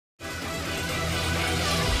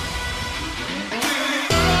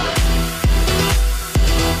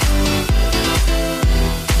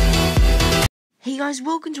guys,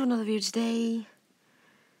 welcome to another video. Today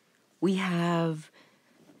we have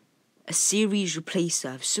a series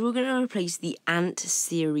replacer. So we're going to replace the Ant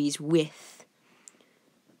series with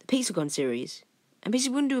the Pixel Gun series. And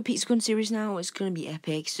basically we're going to do a Pixel Gun series now. It's going to be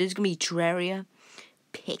epic. So it's going to be Terraria,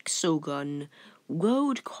 Pixel Gun,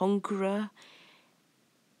 World Conqueror,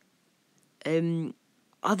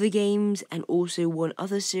 other games, and also one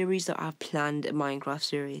other series that I've planned, a Minecraft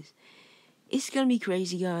series. It's gonna be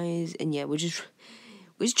crazy, guys, and yeah, we're just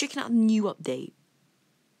checking out the new update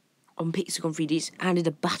on Pixel Gun 3D. It's added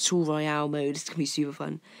a battle royale mode. It's gonna be super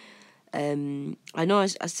fun. I know I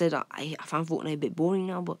said I found Fortnite a bit boring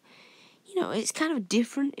now, but you know it's kind of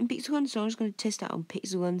different in Pixel Gun, so I'm just gonna test it out on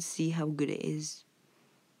Pixel Gun, see how good it is.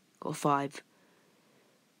 Got five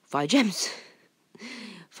gems,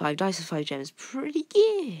 5 dice and 5 gems, pretty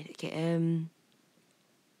good. Okay,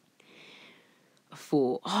 a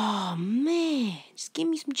 4. Oh man, just give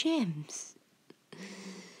me some gems.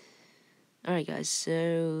 Alright guys,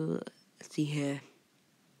 so let's see here.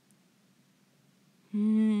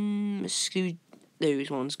 Let's do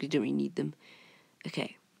those ones because we don't really need them.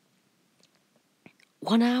 Okay.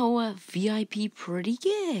 1 hour VIP, pretty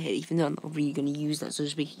good. Even though I'm not really going to use that, so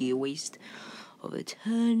it's basically a waste of a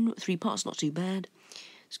turn. 3 parts, not too bad.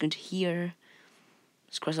 Let's go into here.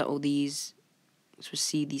 Let's cross out all these. Let's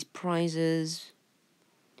receive these prizes.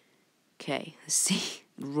 Okay, let's see.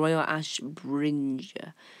 Royal Ash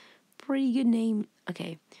Bringer. Pretty good name.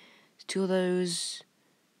 Okay, 2 of those.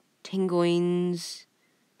 10 coins.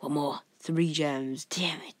 1 more. 3 gems.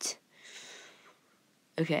 Damn it.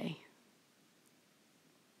 Okay.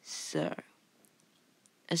 So,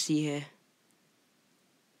 let's see here.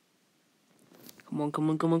 Come on,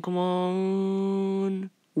 come on, come on, come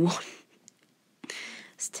on. 1.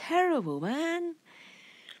 It's terrible, man.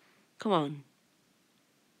 Come on.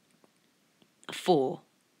 4.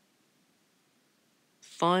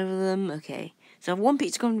 5 of them. Okay. So I have 1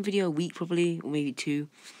 Pixel Gun video a week probably, or maybe 2.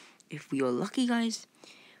 If we are lucky, guys.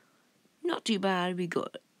 Not too bad. We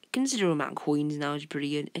got a considerable amount of coins now, which is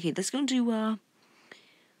pretty good. Okay, let's go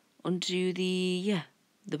onto the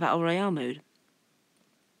Battle Royale mode.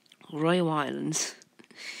 Royal Islands.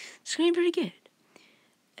 It's gonna be pretty good.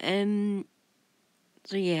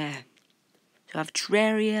 So yeah. So I have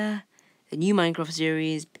Terraria, the new Minecraft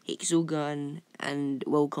series, Pixel Gun, and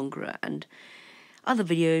World Conqueror, and other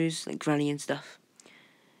videos like Granny and stuff,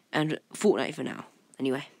 and Fortnite for now.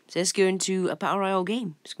 Anyway, so let's go into a Battle Royale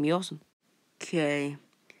game. It's gonna be awesome. Okay,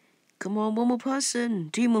 come on, 1 more person,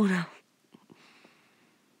 2 more now,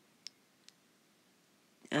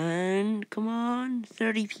 and come on,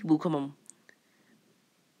 30 people. Come on.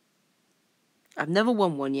 I've never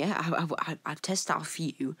won one yet. I've tested out a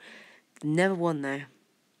few. Never won though.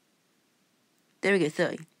 There we go,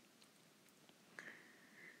 30.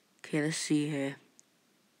 Okay, let's see here.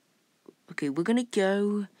 Okay, we're gonna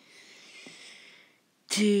go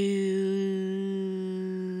to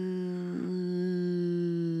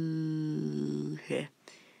here.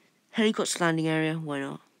 Helicopter landing area, why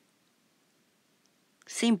not?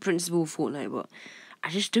 Same principle of Fortnite, but I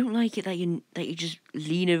just don't like it that you just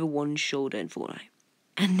lean over one shoulder in Fortnite.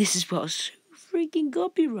 And this is what's so freaking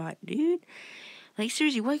copyright, dude. Like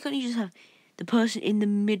seriously, why can't you just have the person in the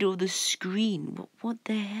middle of the screen? What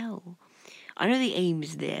the hell? I know the aim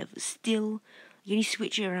is there, but still, you need to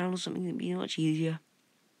switch it around or something that'd be much easier.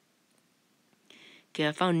 Okay,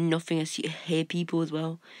 I found nothing. I hear people as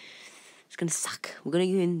well. It's gonna suck. We're gonna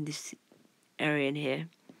go in this area in here.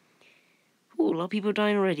 Oh, a lot of people are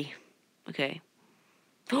dying already. Okay.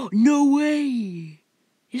 Oh, no way!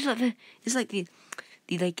 It's like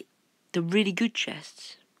the really good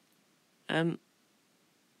chests. Okay,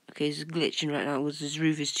 it's glitching right now because this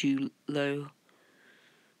roof is too low.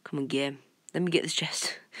 Come on, game. Let me get this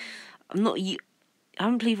chest. I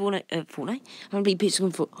haven't played Fortnite. I haven't played Pixel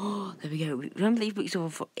Gun for. Oh, there we go. We haven't played Pixel Gun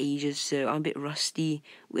for ages, so I'm a bit rusty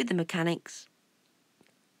with the mechanics.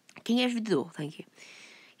 Can you get through the door? Thank you.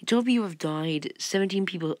 12 people have died. 17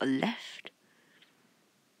 people are left.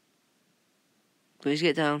 Please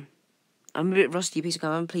get down. I'm a bit rusty. Pixel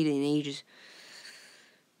Gun. I haven't played it in ages.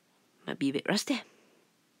 Might be a bit rusty.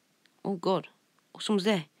 Oh God. Oh, someone's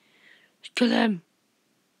there. Let's kill them.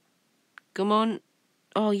 Come on.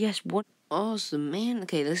 Oh, yes. What? Awesome, man.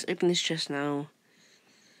 Okay, let's open this chest now.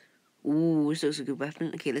 Ooh, this looks like a good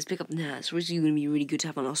weapon. Okay, let's pick up that. So, this is going to be really good to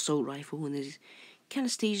have an assault rifle in these kind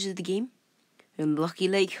of stages of the game. And Lucky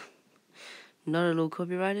Lake. Not a little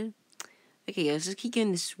copyrighted. Okay, guys, let's keep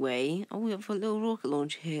going this way. Oh, we have a little rocket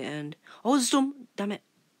launcher here, and... Oh, the storm! Damn it.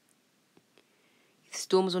 The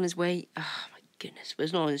storm is on its way. Ah, my goodness. But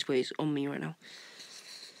it's not on its way. It's on me right now.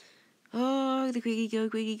 Oh, the quickie go,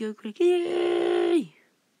 quickie go, quickie.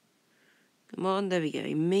 Come on, there we go.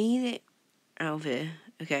 He made it out of here.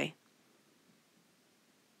 Okay.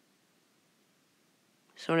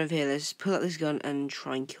 Someone over here, let's pull out this gun and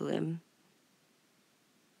try and kill him.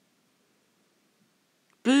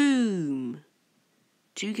 Boom!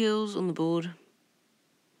 2 kills on the board.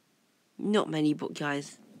 Not many, but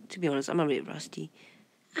guys, to be honest, I'm a bit rusty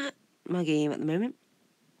at my game at the moment.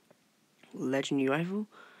 Legendary rifle.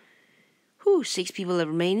 Whew, 6 people are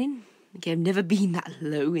remaining. Okay, I've never been that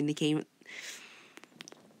low in the game.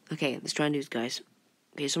 Okay, let's try and do this, guys.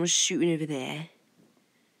 Okay, someone's shooting over there.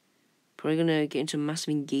 Probably gonna get into a massive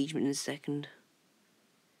engagement in a second.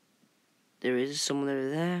 There is someone over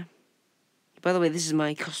there. By the way, this is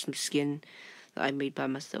my custom skin that I made by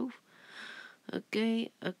myself.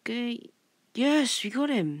 Okay. Yes, we got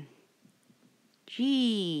him.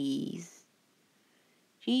 Jeez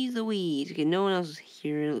Louise. Okay, no one else is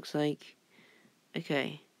here, it looks like.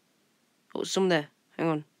 Okay. Oh, someone there. Hang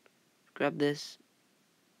on. Grab this.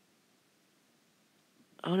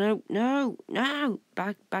 Oh, no.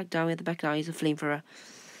 Back down. We have to back down. He's a flamethrower.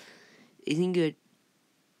 Isn't good.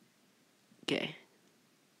 Okay.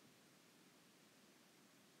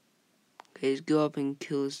 Okay, let's go up and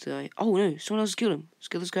kill this guy. Oh, no. Someone else has killed him. Let's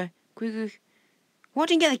kill this guy. Quick. What?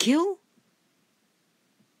 Didn't get the kill?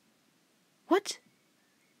 What?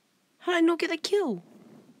 How did I not get the kill?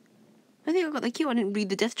 I think I got the kill. I didn't read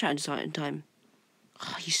the death chat in time.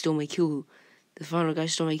 Oh, you stole my kill. The final guy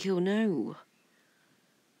stole my kill. No.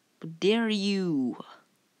 But dare you?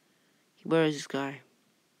 Where is this guy?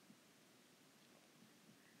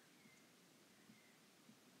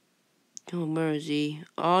 Oh, where is he?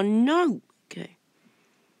 Oh, no. Okay.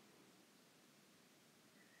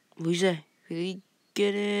 Who's there?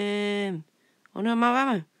 Get him. Oh, no, I'm out of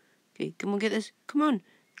ammo. Okay, come on, get this. Come on.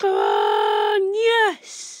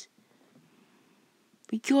 Yes.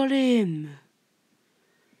 We got him.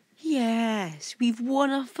 Yes, we've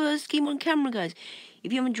won our first game on camera, guys.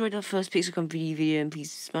 If you have enjoyed our first Pixel video,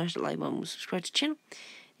 please smash the like button and subscribe to the channel.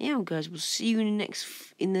 Yeah, guys, we'll see you in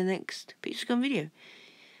the next Pixel video.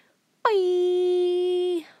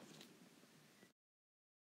 Bye.